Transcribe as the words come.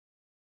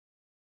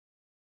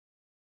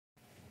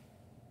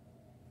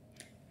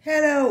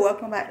Hello,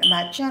 welcome back to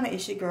my channel.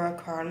 It's your girl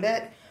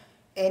Carlette.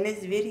 In this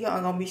video,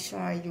 I'm going to be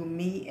showing you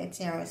me and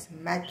Terrance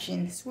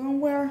matching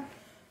swimwear,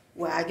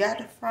 where I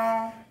got it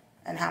from,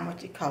 and how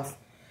much it costs.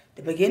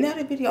 The beginning of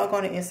the video, I'm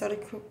going to insert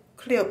a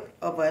clip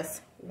of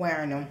us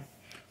wearing them.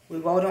 We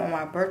wore them on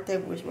my birthday,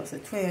 which was the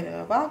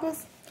 20th of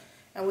August,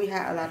 and we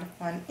had a lot of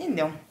fun in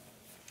them.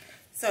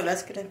 So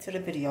let's get into the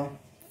video.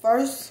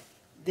 First,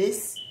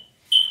 this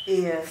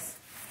is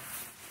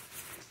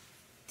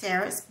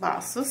Terrance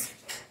boxers.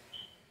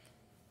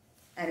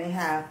 And they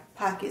have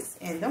pockets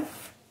in them,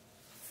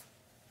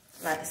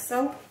 like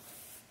so.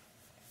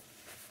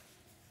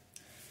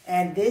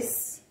 And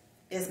this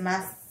is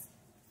my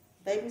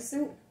baby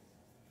suit.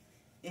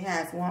 It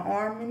has one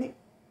arm in it,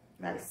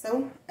 like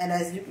so. And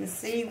as you can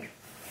see,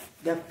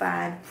 the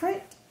fine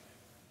print.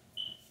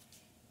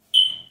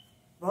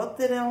 Both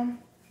of them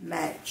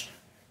match.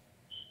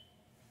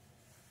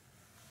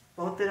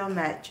 Both of them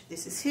match.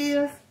 This is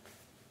his.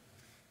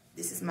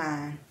 This is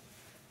mine.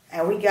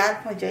 And we got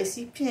it from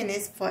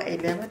JCPenney's for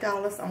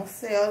 $11 on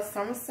sale,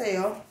 summer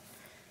sale.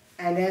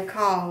 And they're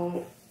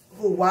called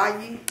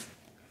Hawaii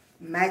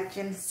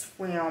Matching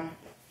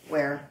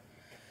Swimwear.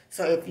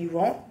 So if you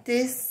want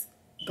this,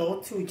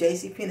 go to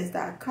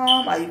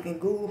jcpenney's.com, or you can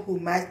Google who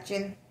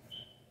matching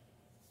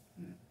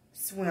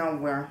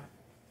swimwear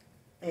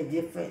in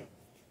different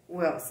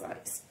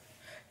websites.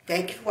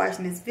 Thank you for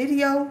watching this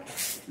video.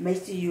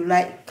 Make sure you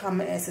like,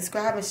 comment, and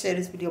subscribe, and share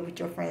this video with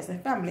your friends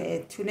and family.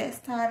 Until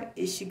next time,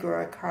 it's your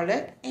girl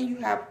Carlette, and you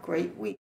have a great week.